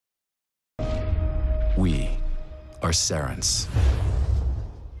We are Cerence.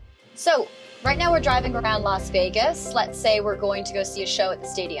 So, right now we're driving around Las Vegas. Let's say we're going to go see a show at the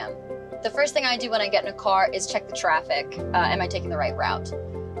stadium. The first thing I do when I get in a car is check the traffic. Am I taking the right route?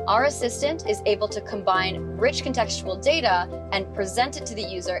 Our assistant is able to combine rich contextual data and present it to the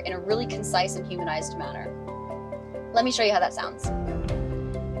user in a really concise and humanized manner. Let me show you how that sounds.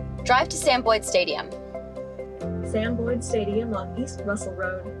 Drive to Sam Boyd Stadium. Sam Boyd Stadium on East Russell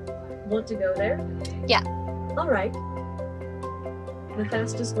Road. Want to go there? Yeah. All right. The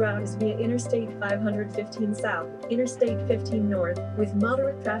fastest route is via Interstate 515 South, Interstate 15 North, with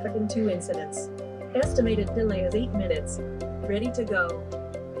moderate traffic and 2 incidents. Estimated delay is 8 minutes. Ready to go.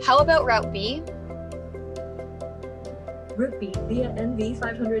 How about Route B? Route B via NV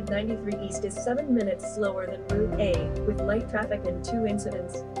 593 East is 7 minutes slower than Route A, with light traffic and 2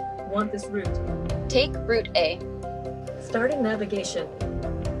 incidents. Want this route? Take Route A. Starting navigation.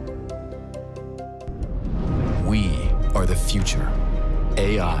 We are the future.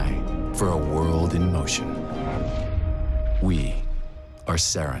 AI for a world in motion. We are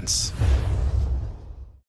Cerence.